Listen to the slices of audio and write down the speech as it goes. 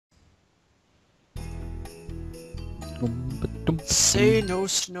Say no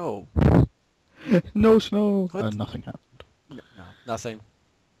snow. No snow. What? Nothing happened. No, nothing.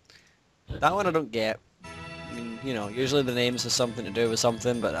 That one I don't get. I mean, you know, usually the names have something to do with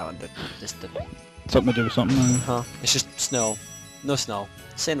something, but that one just didn't. Something to do with something. Huh? It's just snow. No snow.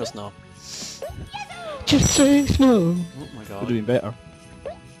 Say no snow. Just say snow. Oh my We're god. doing better.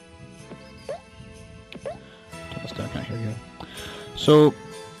 I can't hear you. So,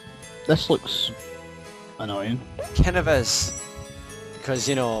 this looks annoying. Kind of is. Because,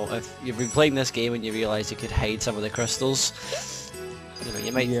 you know, if you've been playing this game and you realise you could hide some of the crystals, you know,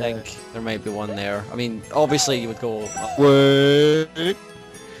 you might think there might be one there. I mean, obviously you would go... Wait.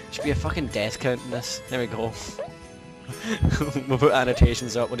 Should be a fucking death count in this. There we go. We'll put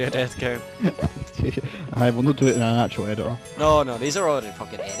annotations up, we'll do a death count. I will not do it in an actual editor. No, these are already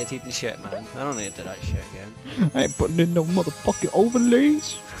fucking edited and shit, man. I don't need to do that shit again. I ain't putting in no motherfucking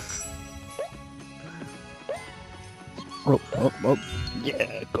overlays. Up.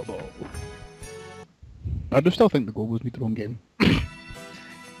 Yeah, Gobbos. I do still think the Gobbos need their own game.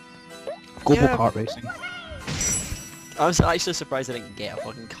 Global kart racing. I'm actually surprised I didn't get a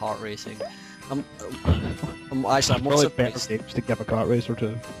fucking kart racing. I'm more Probably better surprised. games to give a kart race or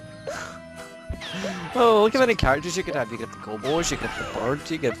two. Oh, look how many characters you could have. You could have the Gobbos, you could have the Bird,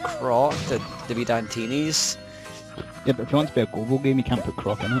 you could have Croc, the Vidantinis. Yeah, but if you want it to be a Gobo game, you can't put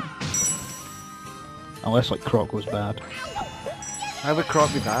Croc in it. Unless, like, Croc goes bad. How would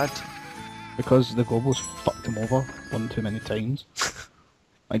Croc be bad? Because the Gobos fucked him over one too many times.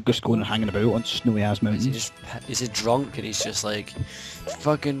 Like, just going and hanging about on snowy ass mountains. Is he drunk and he's just like,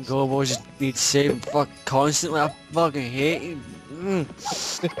 fucking Gobbos just need saving constantly, I fucking hate you. Yeah,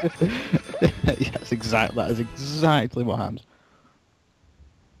 that is exactly what happens.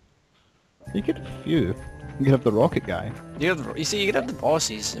 You get a few. You could have the rocket guy. You see, you could have the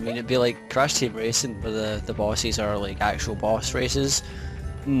bosses. I mean, it'd be like Crash Team Racing, where the bosses are like actual boss races.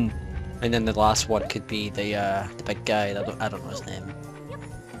 Mm. And then the last one could be the big guy. I don't know his name.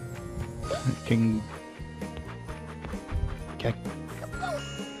 King...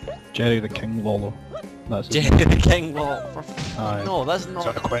 Jerry the King Lawler. That's his Jerry name. the King Wall. Aye. No, that's It's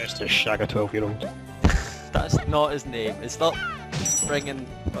not. a quest to shag a 12-year-old. That's not his name. It's not bringing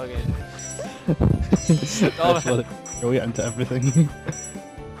fucking. Stop it. Throw it into everything.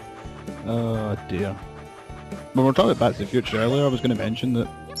 Oh dear. When we were talking about Back to the Future earlier, I was going to mention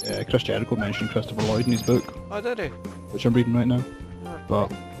that Chris Jericho mentioned Christopher Lloyd in his book, Oh, did he? which I'm reading right now,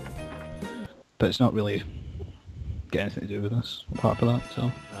 but it's not really got anything to do with this, apart from that, so...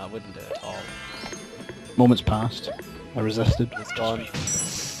 No, I wouldn't do it at all. Moments passed. I resisted. It's gone.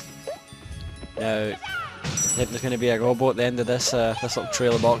 Now, I think there's going to be a robot at the end of this this little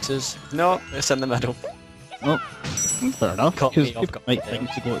trail of boxes. No, it's in the middle. Oh, fair enough, Caught me because off you've guard got there. things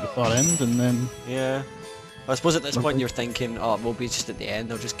to go at the far end, and then... Yeah. I suppose at this point you're thinking, oh, we'll be just at the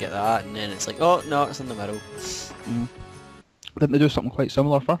end, I'll just get that, and then it's like, oh, no, it's in the middle. Didn't they do something quite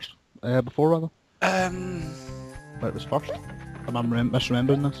similar first? Before, rather? But it was first. Am I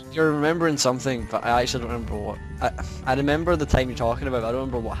misremembering this? You're remembering something, but I actually don't remember what. I remember the time you're talking about, but I don't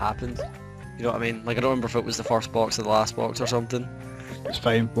remember what happened. You know what I mean? Like, I don't remember if it was the first box or the last box or something. It's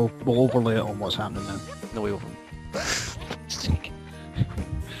fine, we'll overlay it on what's happening now. No, we won't.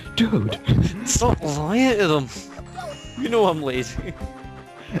 Dude! Stop lying to them! You know I'm lazy.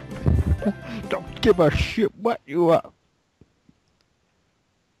 Don't give a shit what you are!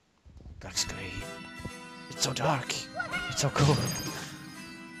 That's great. It's so dark. It's so cool.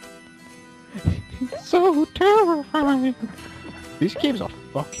 So terrifying! These caves are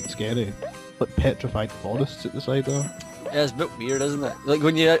fucking scary. Like petrified forests at the side there. Yeah, it's a bit weird, isn't it? Like,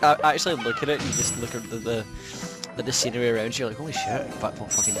 when you actually look at it, you just look at the scenery around you, you're like, holy shit,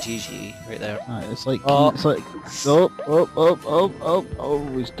 fucking GG, right there. It's like, Oh. it's like, oh,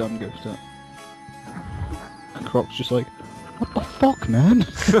 he's done goofed it. And Croc's just like, what the fuck, man?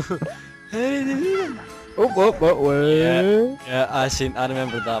 Wait. Yeah, I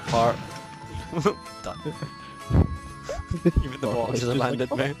remembered that part. Done. Even the boxes have landed,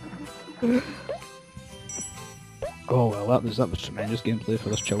 mate. Oh well, that was tremendous gameplay for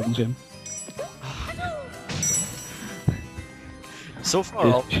this children's game. So far,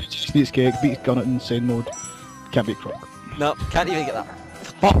 all... Just beats Cake, beats Gun at insane mode. Can't beat Croc. No, can't even get that.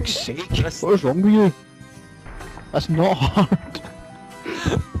 Fuck's sake! What is wrong with you? That's not hard.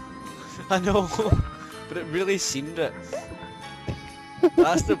 I know, but it really seemed it.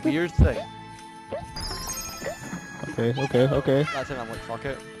 That's the weird thing. Okay. That time I'm like, fuck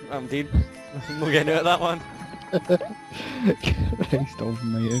it, I'm dead. We're getting out of that one. Christ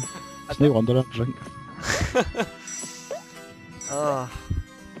almighty. It's no wonder I drink. Oh.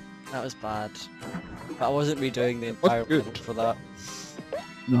 That was bad. But I wasn't redoing the entire good. level for that.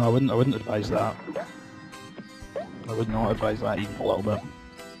 No, I wouldn't advise that. I would not advise that even a little bit.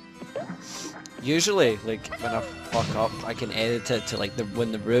 Usually, like, when I fuck up, I can edit it to, like,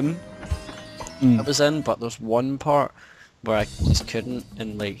 when the room I Mm. was in, but there's one part where I just couldn't,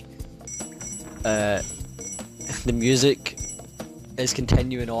 and, like, the music is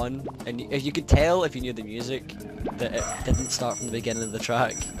continuing on, and you could tell if you knew the music that it didn't start from the beginning of the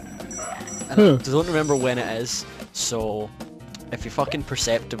track. And I don't remember when it is, so if you're fucking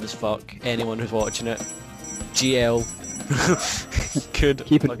perceptive as fuck, anyone who's watching it, GL could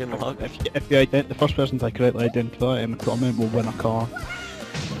Keep it. fucking look. If the first person to correctly identify him comment will win a car.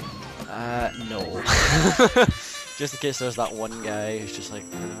 No. Just in case there's that one guy who's just like,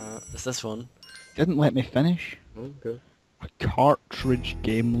 it's this one. Didn't let me finish. Okay. A cartridge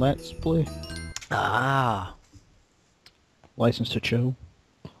game let's play. Ah. License to Chill.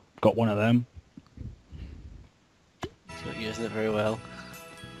 Got one of them. He's not using it very well.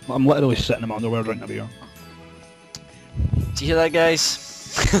 I'm literally sitting in my underwear drinking a beer. Do you hear that,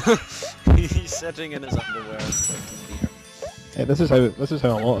 guys? He's sitting in his underwear drinking beer. Hey, this is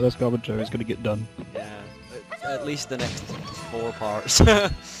how a lot of this garbage is going to get done. Yeah. At least the next 4 parts.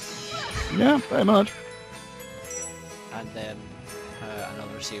 Yeah, pretty much. And then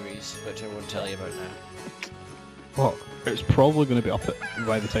another series, which I won't tell you about now. Well, it's probably going to be up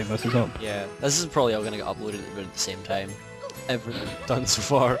by the time this is up. Yeah, this is probably all going to get uploaded at the same time. Everything done so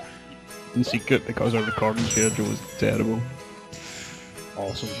far. In secret because our recording schedule is terrible.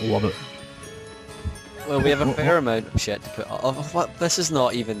 Awesome, love it. Well, we have a fair amount of shit to put up. Oh, what? This is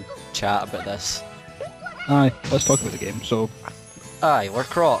not even chat about this. Aye, let's talk about the game. So, Aye, we're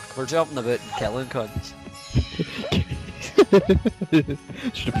Croc. We're jumping about and killing cunts.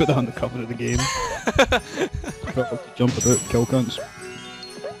 should have put that on the cover of the game. Jump about, kill cunts.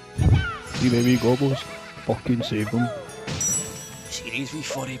 See the wee Gobbos? Fucking save them. See these wee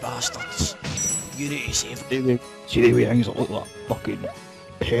funny bastards. You need to save them. See the wee things that look like fucking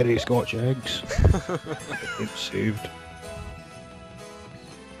hairy Scotch eggs. Get saved.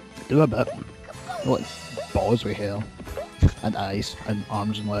 Do a bit. Like balls with hair. And eyes. And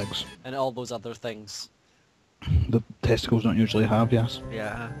arms and legs. And all those other things. The testicles don't usually have, yes.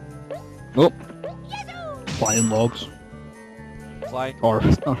 Yeah. Oh! Flying logs. Flying. Or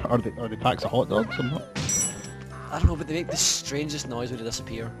are they packs of hot dogs? I'm not. I don't know, but they make the strangest noise when they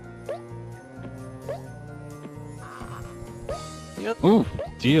disappear. You know, Oh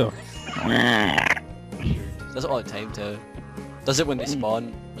dear. does it all the time too. Does it when they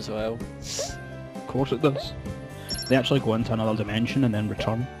spawn as well. Of course it does. They actually go into another dimension and then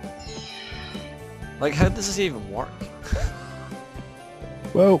return. Like, how does this even work?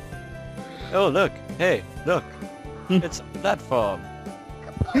 Well, Oh look, hey, look. It's a platform.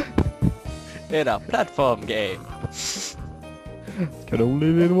 In a platform game. can only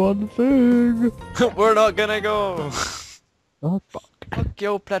mean one thing. We're not gonna go. Oh fuck. Fuck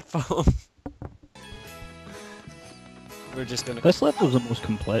your platform. We're just gonna... This level is the most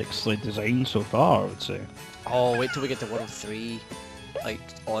complexly designed so far, I would say. Oh, wait till we get to World 3. Like,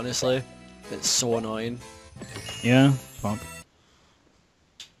 honestly, it's so annoying. Yeah, fuck.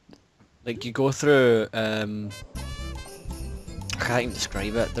 Like, you go through, I can't even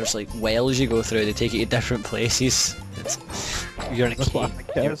describe it. There's like wells you go through, they take you to different places. It's, you're in a That's what I cave, think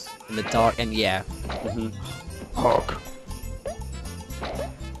it you're is. in the dark, and yeah. Fuck.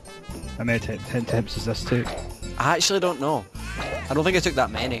 How many attempts does this take? I actually don't know. I don't think it took that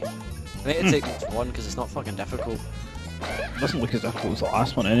many. I think it takes one because it's not fucking difficult. It doesn't look as difficult as the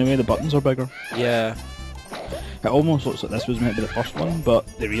last one anyway, the buttons are bigger. Yeah. It almost looks like this was meant to be the first one, but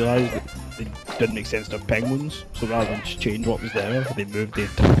they realised that it didn't make sense to have penguins, so rather than just change what was there, they moved the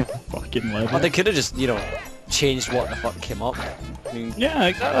entire fucking level. Or they could have just, you know, changed what the fuck came up. I mean, you Yeah,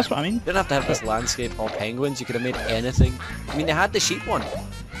 exactly, that's what I mean. didn't have to have this landscape all penguins, you could have made anything. I mean, they had the sheep one.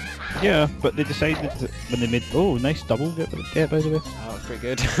 Yeah, but they decided that when they made... Oh, nice double get by the way. Oh, it's pretty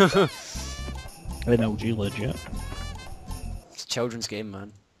good. MLG legit. It's a children's game,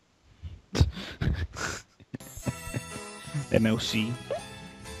 man. MLC.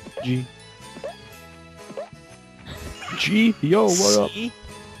 G. G, yo, what up? See?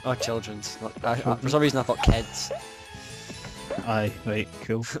 Oh, children's. For some reason I thought kids. Aye, right,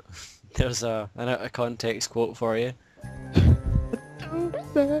 cool. There's an out of context quote for you.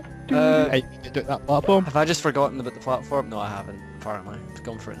 Hey, you do that platform? Have I just forgotten about the platform? No, I haven't. Apparently. I've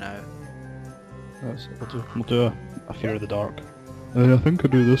gone for it now. We'll do a Fear of the Dark. I think I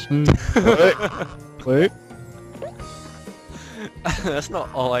do this now. Wait. That's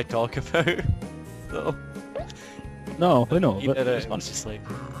not all I talk about. though. No, I know, You but did it, it's it fun. was just like...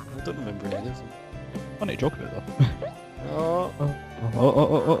 I don't remember anything. What are you joking about though?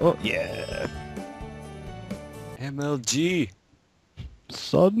 Oh, yeah. MLG.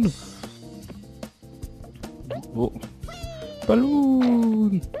 Son. Whoa.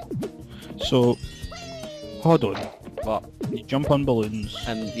 Balloon. So, hold on. What? You jump on balloons.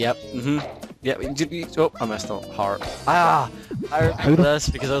 And yep. Yep. Oh, I missed a heart. Ah! I remember this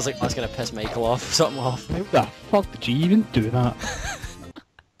because I was like, that's gonna piss Michael off. Something off. How the fuck did you even do that?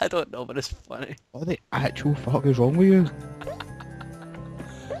 I don't know, but it's funny. What the actual fuck is wrong with you?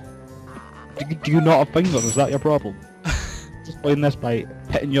 Do you not have fingers? Is that your problem? Just playing this by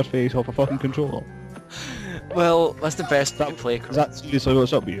hitting your face off a fucking controller. Well, that's the best way to play Croc. Is that seriously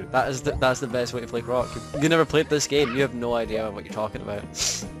what's up with you? That's the best way to play Croc. You never played this game, you have no idea what you're talking about.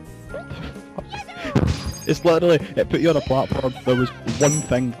 It's literally, it put you on a platform, there was one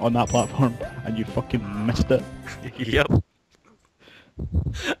thing on that platform, and you fucking missed it. Yep.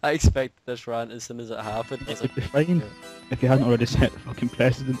 I expected this rant as soon as it happened. I was It'd like, be fine if you hadn't already set the fucking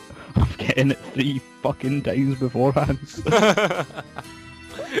precedent of getting it 3 fucking times beforehand. It's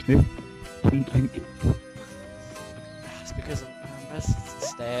because I missed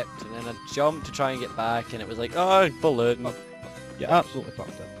steps and then I jumped to try and get back and it was like, oh, balloon. You absolutely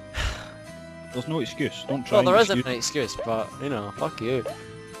fucked it. There's no excuse, don't try. Well, there and isn't an excuse, but, you know, fuck you.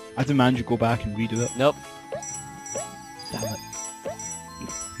 I demand you go back and redo it. Nope. Damn it.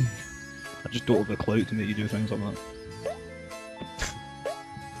 I just don't have the clout to make you do things like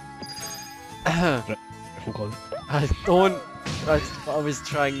that. Full clout. I don't. That's what I was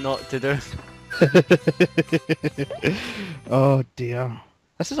trying not to do. Oh dear.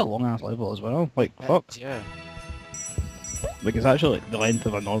 This is a long ass level as well. Like, fuck. Yeah. Like, it's actually like the length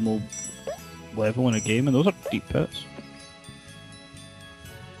of a normal level in a game, and those are deep pits.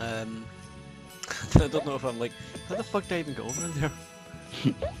 I don't know if I'm like, how the fuck did I even go over there?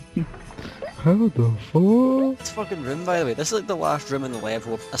 How the fuck? This fucking room, by the way, this is like the last room in the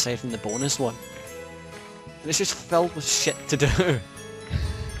level aside from the bonus one. And it's just filled with shit to do.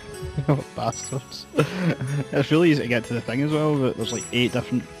 Oh, bastards. It's really easy to get to the thing as well, but there's like 8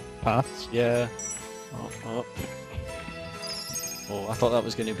 different paths. Yeah. Oh. Oh, I thought that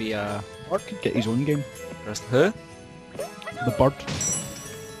was going to be a... Bird could get his own game. Who? The bird.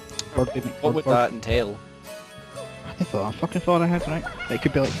 Bird didn't. What would that entail? I fucking thought I had, right? It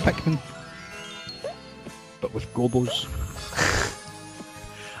could be like Pikmin. But with Gobbos.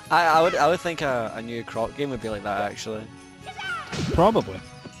 I would think a new Croc game would be like that, actually. Probably.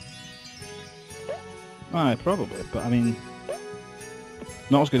 Aye, probably, but I mean...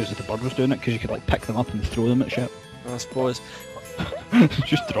 Not as good as if the bird was doing it, because you could like pick them up and throw them at shit. I suppose.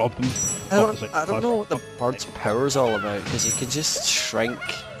 Just drop them. I don't know what the bird's power's all about, because he could just shrink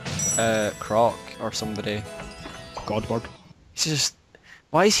Croc or somebody. Godbird. He's just...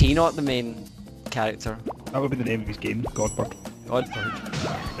 Why is he not the main character? That would be the name of his game, Godbird.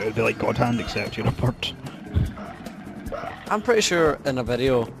 Godbird. It would be like God Hand, except you're a bird. I'm pretty sure in a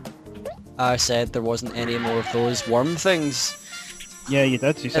video I said there wasn't any more of those worm things. Yeah, you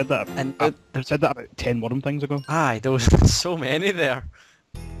did. You said that. And I said that about 10 worm things ago. Aye, there was so many there.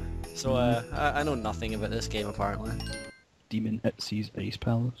 So I know nothing about this game apparently. Demon Itzy's Ice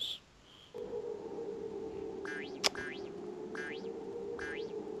Palace.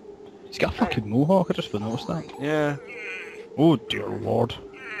 He's got a fucking mohawk, I just noticed that. Yeah. Oh dear lord.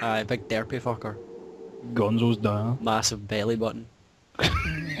 Aye, big derpy fucker. Gonzo's down. Massive belly button.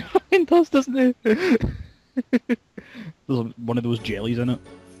 It does, doesn't it? There's one of those jellies in it.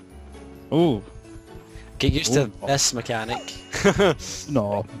 Oh. Get used to this mechanic.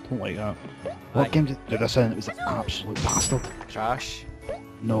 No, don't like that. What game did you do this in? It was an absolute bastard. Crash.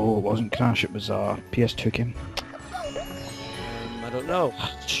 No, it wasn't Crash, it was a PS2 game. I don't know.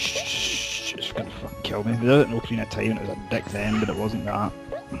 It's gonna fucking kill me. They did it in Ocarina of Time, it was a dick then, but it wasn't that.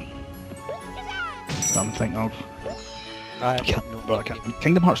 I'm thinking of. I can't remember.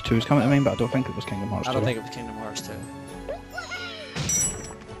 Kingdom Hearts 2 is coming to mind, but I don't think it was Kingdom Hearts 2. I don't think it was Kingdom Hearts 2.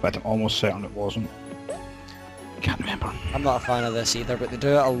 But I'm almost certain it wasn't. Can't remember. I'm not a fan of this either, but they do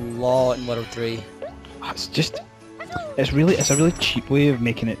it a lot in World 3. It's just... it's a really cheap way of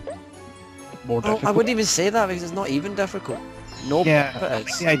making it more difficult. I wouldn't even say that because it's not even difficult. No, yeah, it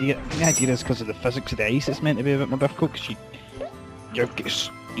is. the idea is because of the physics of the ice, it's meant to be a bit more difficult because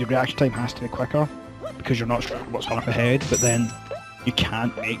your reaction time has to be quicker because you're not sure what's going up ahead, but then you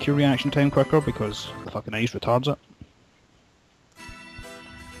can't make your reaction time quicker because the fucking ice retards it.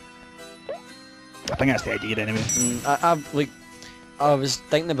 I think that's the idea anyway. I was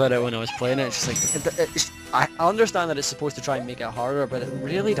thinking about it when I was playing it. It's just like I understand that it's supposed to try and make it harder, but it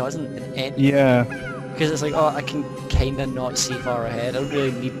really doesn't. Yeah, Because it's like, oh, I can kinda not see far ahead. I don't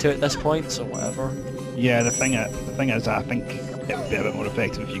really need to at this point, so whatever. Yeah, the thing is, I think it would be a bit more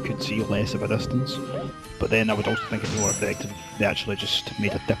effective if you could see less of a distance. But then I would also think it'd be more effective if they actually just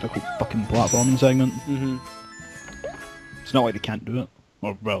made a difficult fucking platforming segment. Mm-hmm. It's not like they can't do it.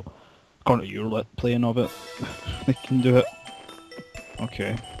 Or, well, according to your playing of it, they can do it.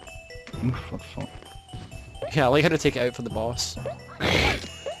 Okay. Oof, what the fuck. Yeah, I like how to take it out for the boss.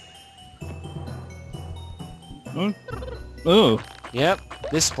 Oh. Oh. Yep,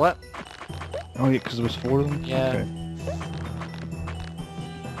 this split. Oh yeah, because there was 4 of them? Yeah. Okay.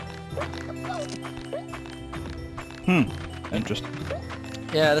 Interesting.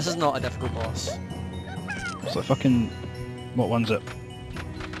 Yeah, this is not a difficult boss. It's like fucking... What one's it?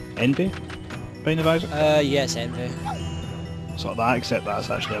 Envy? Behind the visor? Yes, Envy. It's like that, except that's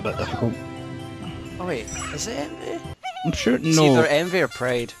actually a bit difficult. Oh wait, is it Envy? I'm sure, It's no. either Envy or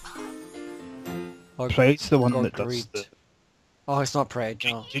Pride. Or, Pride's the one or that Greed. does the... Oh, it's not Pride,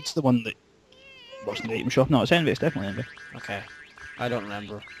 no. Greed's the one that... What's in the item shop? No, it's Envy, it's definitely Envy. Okay. I don't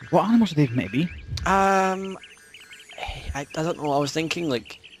remember. What animals are they maybe? I don't know, I was thinking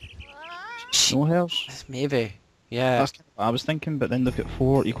like... Snow hares? Maybe. Yeah. That's kind of what I was thinking, but then they've got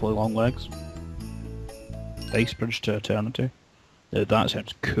 4 equally long legs. Ice Bridge to Eternity. That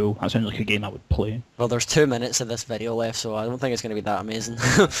sounds cool. That sounds like a game I would play. Well, there's 2 minutes of this video left, so I don't think it's going to be that amazing.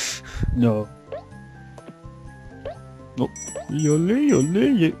 No. Oh. Yole,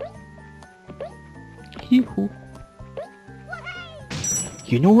 yole, Hee-hoo.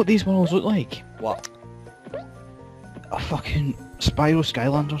 You know what these worlds look like? What? A fucking Spyro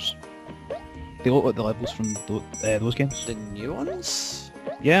Skylanders. They look like the levels from those games. The new ones?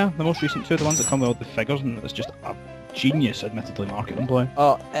 Yeah, the most recent 2, the ones that come with all the figures, and it's just a genius, admittedly, marketing play.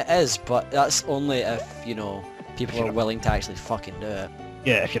 Oh, it is, but that's only if, you know, people If are you're- willing to actually fucking do it.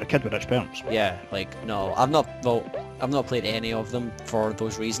 Yeah, if you're a kid with rich parents. Yeah, like, no, I've not played any of them for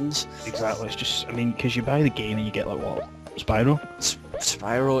those reasons. Exactly, it's just, I mean, because you buy the game and you get, like, what, Spyro?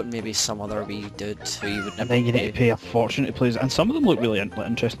 Spyro and maybe some other wee dude who you would And never then you need to play. pay a fortune to play, and some of them look really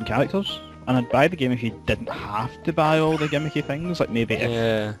interesting characters. And I'd buy the game if you didn't have to buy all the gimmicky things, like maybe if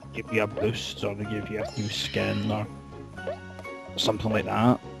Yeah. they give you a boost or they give you a new skin or something like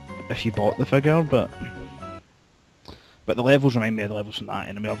that, if you bought the figure, but the levels remind me of the levels from that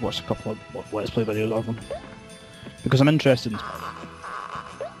anime. I've watched a couple of Let's Play videos of them. Because I'm interested in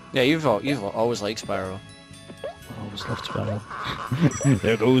Spyro. Yeah, you've always liked Spyro. I always loved Spyro.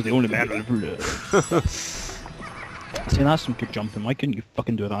 There goes the only man who ever lived. See, that's some good jumping. Why couldn't you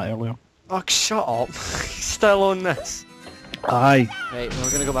fucking do that earlier? Oh, shut up. Still on this. Aye. Right,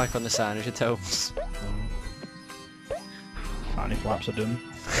 we're gonna go back on the sanity towels. Fanny flaps are doom.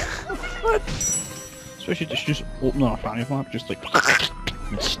 What? Especially just opening a fanny flap, just like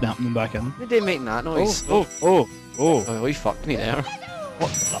and snapping them back in. Why they making that noise? Oh! Oh, you fucked me there.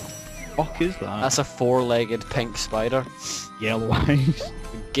 What the fuck is that? That's a 4-legged pink spider. Yellow eyes. The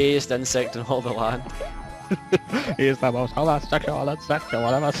gayest insect in all the land. He's the most homosexual insect you'll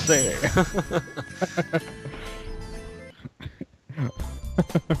ever see.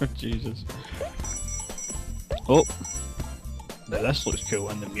 Jesus. Oh! Now this looks cool,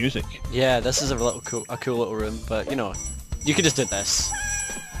 and the music. Yeah, this is a cool little room, but you know, you could just do this.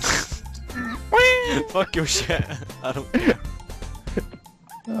 Fuck your shit. I don't care.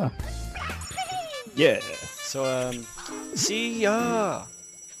 Ah. Yeah. So, see ya!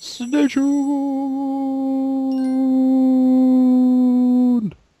 Snitch.